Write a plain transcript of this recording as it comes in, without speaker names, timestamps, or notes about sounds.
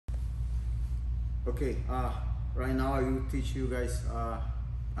Okay, right now I will teach you guys a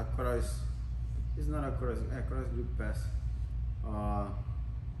cross. It's not a cross, cross grip pass.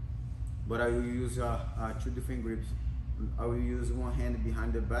 But I will use two different grips. I will use one hand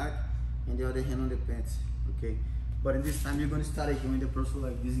behind the back and the other hand on the pants. Okay, but in this time you're gonna start when the person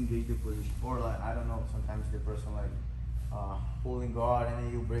like disengage the position, or like I don't know. Sometimes the person like pulling guard and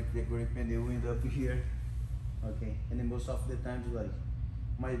then you break the grip and they end up here. Okay, and then most of the times like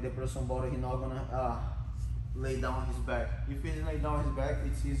the person body he not gonna lay down his back. If he lay down his back,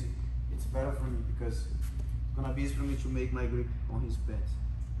 it's easy. It's better for me because it's gonna be easy for me to make my grip on his pants.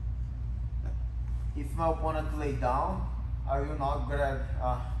 If my opponent lay down, I will not grab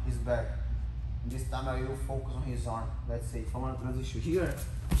his back. This time I will focus on his arm. Let's say if I want to transition here,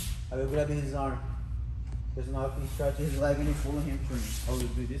 I will grab his arm. Because now I can stretch his leg and pull him to me. I will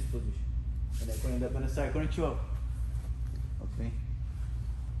do this position. And I can end up in a side control. Okay.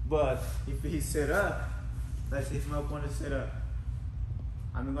 But if he set up, let's say if my opponent set up,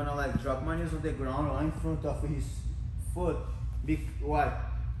 I'm gonna like drop my knees on the ground right in front of his foot. Why?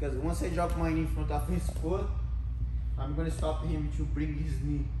 Because once I drop my knee in front of his foot, I'm gonna stop him to bring his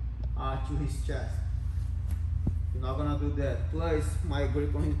knee to his chest. You're not gonna do that. Plus my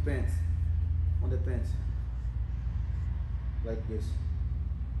grip on his pants, on the pants, like this.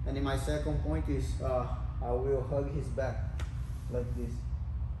 And then my second point is I will hug his back, like this.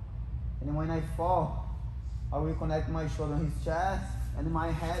 And then when I fall, I will connect my shoulder on his chest, and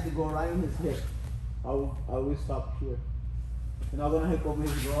my head go right on his hip. I will stop here. You're not gonna recover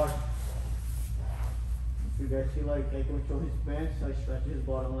his guard. If you guys see like I control his pants, I stretch his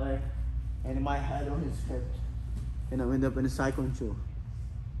bottom leg, and my head on his hip. And I end up in a side control.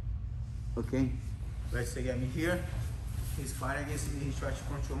 Okay? Let's say get me here. He's fighting against me, he's trying to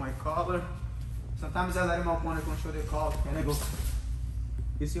control my collar. Sometimes I let my opponent control the collar, and I go.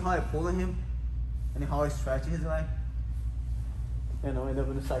 You see how I pull on him? And how I stretch his leg? And I end up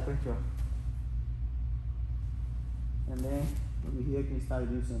in a side control. And then over here I can start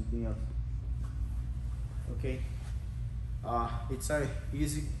doing something else. Okay? It's a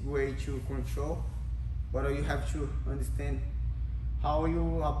easy way to control, but you have to understand how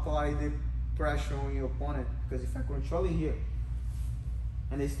you apply the pressure on your opponent. Because if I control it here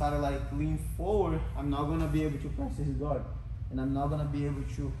and they start like lean forward, I'm not gonna be able to press his guard, and I'm not gonna be able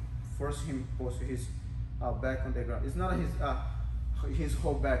to force him to post his back on the ground. It's not his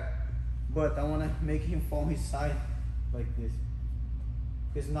whole back, but I wanna make him fall on his side like this.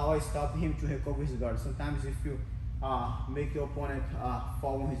 Because now I stop him to recover his guard. Sometimes if you make your opponent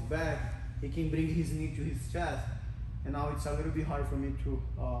fall on his back, he can bring his knee to his chest, and now it's a little bit hard for me to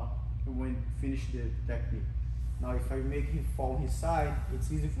finish the technique. Now if I make him fall on his side,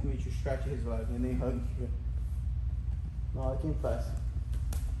 it's easy for me to stretch his leg and then hug here. Now I can pass.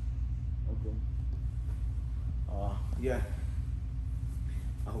 Okay. Yeah.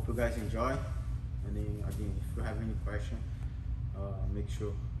 I hope you guys enjoy. And then again, if you have any question, make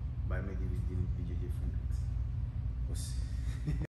sure buy my DVD BJJ for next.